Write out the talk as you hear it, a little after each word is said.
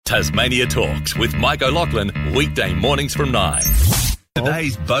Tasmania Talks with Mike O'Loughlin, weekday mornings from 9.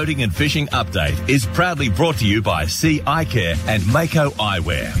 Today's boating and fishing update is proudly brought to you by Sea Eye Care and Mako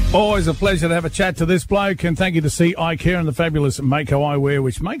Eyewear. Always a pleasure to have a chat to this bloke, and thank you to Sea Eye Care and the fabulous Mako Eyewear,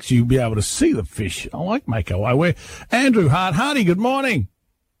 which makes you be able to see the fish. I like Mako Eyewear. Andrew Hart. Hardy, good morning.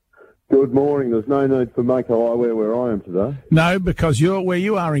 Good morning. There's no need for Mako Eyewear where I am today. No, because you're where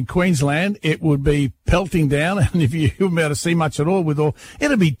you are in Queensland, it would be pelting down, and if you wouldn't be able to see much at all,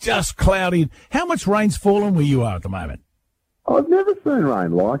 it'd be just cloudy. How much rain's fallen where you are at the moment? I've never seen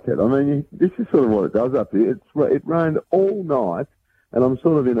rain like it. I mean, this is sort of what it does up here. It rained all night, and I'm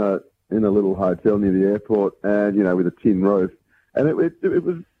sort of in a little hotel near the airport, and with a tin roof, and it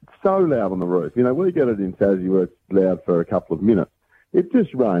was so loud on the roof. We get it in Tassie where it's loud for a couple of minutes. It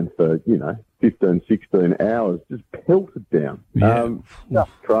just rained for 15, 16 hours, just pelted down. Yeah. That's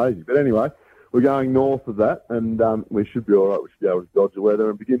crazy. But anyway, we're going north of that, and we should be all right. We should be able to dodge the weather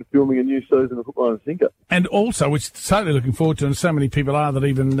and begin filming a new season of Hook, Line and Sinker. And also, which totally looking forward to, and so many people are that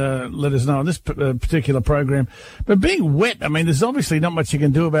even let us know on this particular program. But being wet, I mean, there's obviously not much you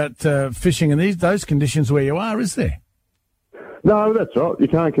can do about fishing in those conditions where you are, is there? No, that's right. You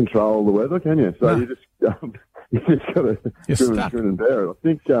can't control the weather, can you? So you just got to grin and bear it. I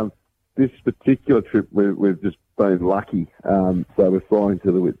think this particular trip we've just been lucky. So we're flying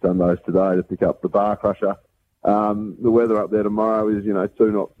to the Whitsundays today to pick up the Bar Crusher. The weather up there tomorrow is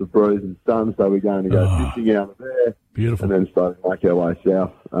 2 knots of breeze and sun, so we're going to go fishing out of there. Beautiful. And then start to make our way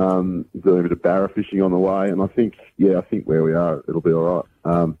south. Doing a bit of barra fishing on the way, and I think where we are, it'll be all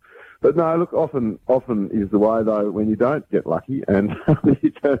right. But no, look, often is the way though when you don't get lucky and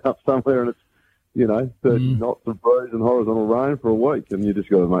you turn up somewhere and it's 30 knots of breeze and horizontal rain for a week, and you just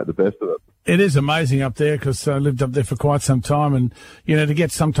got to make the best of it. It is amazing up there because I lived up there for quite some time, and to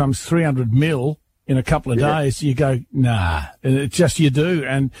get sometimes 300 mil in a couple of days, you go, nah. It's just you do.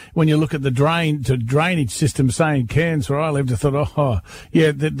 And when you look at the drainage system, say in Cairns where I lived, I thought,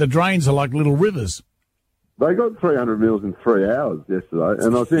 the drains are like little rivers. They got 300 mils in 3 hours yesterday,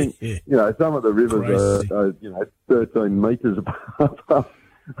 and I think some of the rivers are 13 metres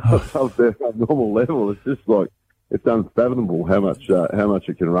above their normal level. It's just like it's unfathomable how much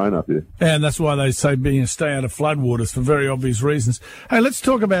it can rain up here. And that's why they say stay out of floodwaters for very obvious reasons. Hey, let's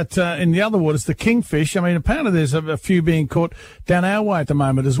talk about in the other waters the kingfish. I mean, apparently there's a few being caught down our way at the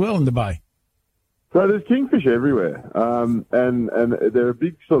moment as well in the bay. So there's kingfish everywhere, and they're a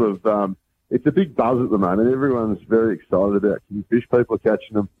big sort of. It's a big buzz at the moment. Everyone's very excited about kingfish. People are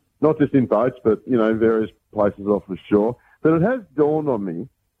catching them, not just in boats, but, various places off the shore. But it has dawned on me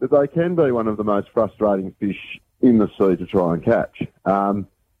that they can be one of the most frustrating fish in the sea to try and catch.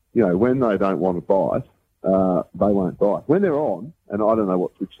 When they don't want to bite, they won't bite. When they're on, and I don't know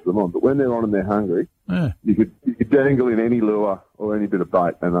what switches them on, but when they're on and they're hungry, you could dangle in any lure or any bit of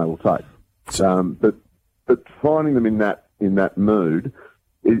bait and they will take. But finding them in that mood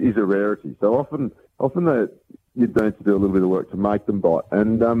is a rarity. So often you need to do a little bit of work to make them bite.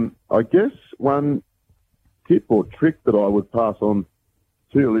 And I guess one tip or trick that I would pass on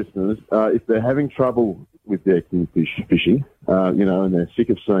to your listeners, if they're having trouble with their kingfish fishing, and they're sick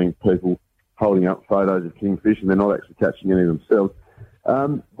of seeing people holding up photos of kingfish and they're not actually catching any themselves,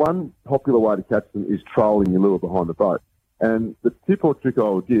 one popular way to catch them is trolling your lure behind the boat. And the tip or trick I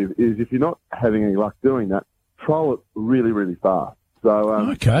would give is if you're not having any luck doing that, troll it really, really fast. So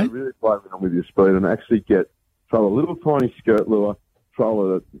really play around with your speed and actually troll a little tiny skirt lure,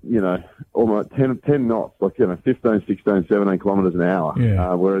 troll it at, almost 10 knots, like, 15, 16, 17 kilometres an hour.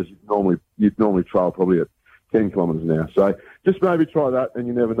 Yeah. Whereas you'd normally troll probably at 10 kilometres an hour. So just maybe try that, and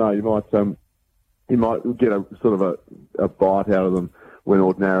you never know. You might get a sort of a bite out of them when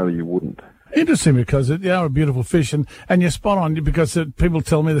ordinarily you wouldn't. Interesting, because they are a beautiful fish, and you're spot on, because people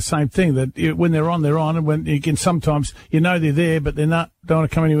tell me the same thing, that when they're on, and when you can sometimes, they're there, but they're not, don't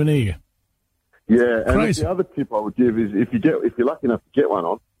want to come anywhere near you. Yeah, and the other tip I would give is if you're lucky enough to get one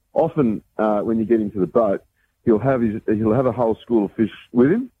on, often when you get into the boat, he'll have a whole school of fish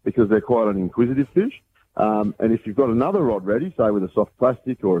with him because they're quite an inquisitive fish. And if you've got another rod ready, say with a soft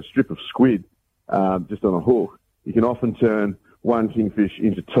plastic or a strip of squid, just on a hook, you can often turn one kingfish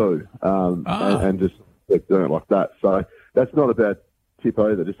into two, and just do it like that. So that's not a bad tip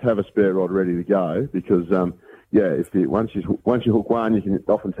either. Just have a spare rod ready to go because, once you hook one, you can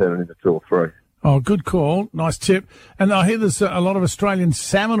often turn it into two or three. Oh, good call. Nice tip. And I hear there's a lot of Australian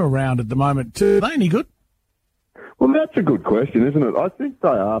salmon around at the moment too. Are they any good? Well, that's a good question, isn't it? I think they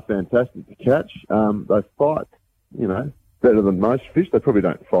are fantastic to catch. They fight, better than most fish. They probably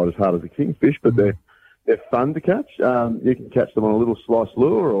don't fight as hard as a kingfish, but they're fun to catch. You can catch them on a little slice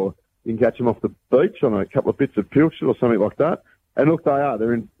lure, or you can catch them off the beach on a couple of bits of pilchard or something like that. And look, they are.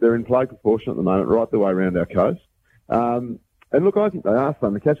 They're in play proportion at the moment, right the way around our coast. And look, I think they are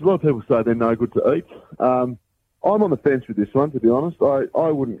fun to catch. A lot of people say they're no good to eat. I'm on the fence with this one, to be honest.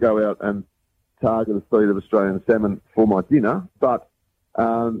 I wouldn't go out and target a feed of Australian salmon for my dinner, but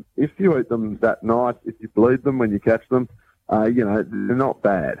if you eat them that night, if you bleed them when you catch them, they're not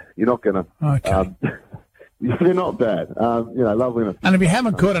bad. You're not going to... Okay. They're not bad. Lovely enough. And if you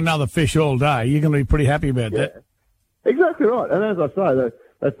haven't caught another fish all day, you're going to be pretty happy about that. Exactly right. And as I say,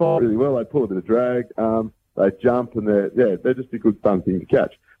 they fight really well. They pull a bit of drag. They jump, and they're just a good fun thing to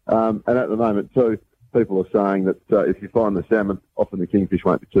catch. And at the moment too, people are saying that if you find the salmon, often the kingfish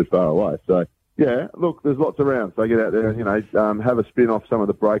won't be too far away. So yeah, look, there's lots around. So get out there and have a spin off some of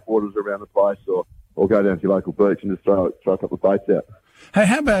the breakwaters around the place, or go down to your local beach and just throw a couple of baits out. Hey,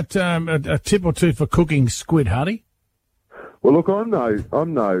 how about a tip or two for cooking squid, Hardy? Well, look, I'm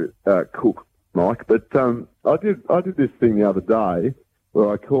no cook, Mike, but I did this thing the other day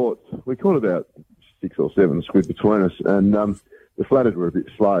where we caught about 6 or 7 squid between us, and the flathead were a bit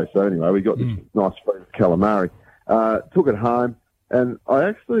slow. So anyway, we got this nice fresh calamari, took it home, and I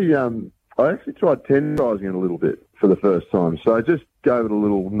actually tried tenderising it a little bit for the first time. So I just gave it a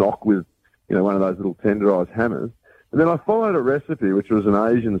little knock with one of those little tenderised hammers. And then I followed a recipe, which was an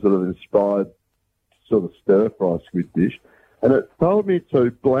Asian sort of inspired sort of stir-fry squid dish. And it told me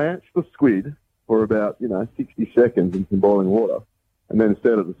to blanch the squid for about, 60 seconds in some boiling water and then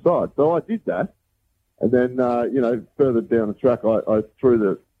set it aside. So I did that. And then, further down the track, I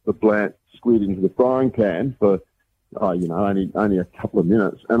threw the blanched squid into the frying pan for, only a couple of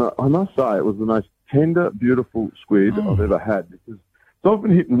minutes. And I must say it was the most tender, beautiful squid I've ever had, because it's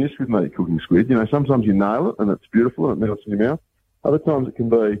often hit and miss with me cooking squid. Sometimes you nail it and it's beautiful and it melts in your mouth. Other times it can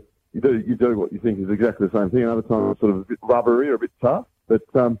be, you do what you think is exactly the same thing, and other times it's sort of a bit rubbery or a bit tough. But,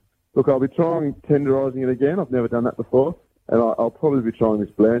 look, I'll be trying tenderising it again. I've never done that before. And I'll probably be trying this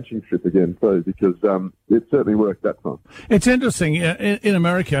blanching trip again too, because it certainly worked that time. It's interesting. In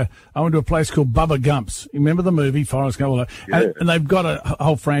America, I went to a place called Bubba Gump's. You remember the movie, Forrest Gump? Yeah. And they've got a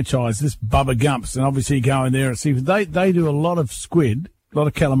whole franchise, this Bubba Gump's. And obviously you go in there and see, they do a lot of squid, a lot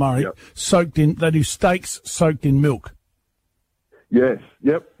of calamari, soaked in, they do steaks soaked in milk. Yes,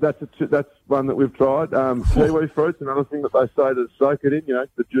 yep, that's one that we've tried. Kiwi fruit's another thing that they say to soak it in,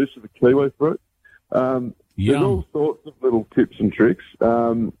 the juice of the kiwi fruit. There's all sorts of little tips and tricks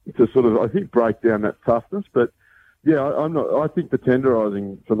to sort of, I think, break down that toughness. But yeah, I think the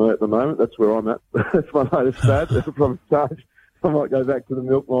tenderising for me at the moment, that's where I'm at. That's my latest fad. That's a proper stage. I might go back to the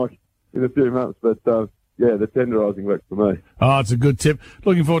milk like in a few months, but the tenderising works for me. Oh, it's a good tip.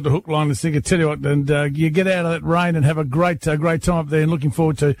 Looking forward to hook, line and sinker. Tell you what, and you get out of that rain and have a great time up there, and looking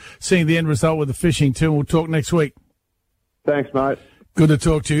forward to seeing the end result with the fishing too. And we'll talk next week. Thanks, mate. Good to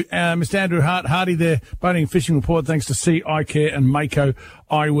talk to you. Mr. Andrew Hardy there, Boating and Fishing Report, thanks to Sea Eye Care and Mako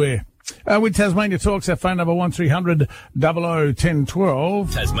Eyewear. With Tasmania Talks, our phone number 1300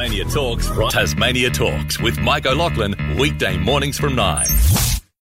 001012. Tasmania Talks with Mike O'Loughlin, weekday mornings from 9.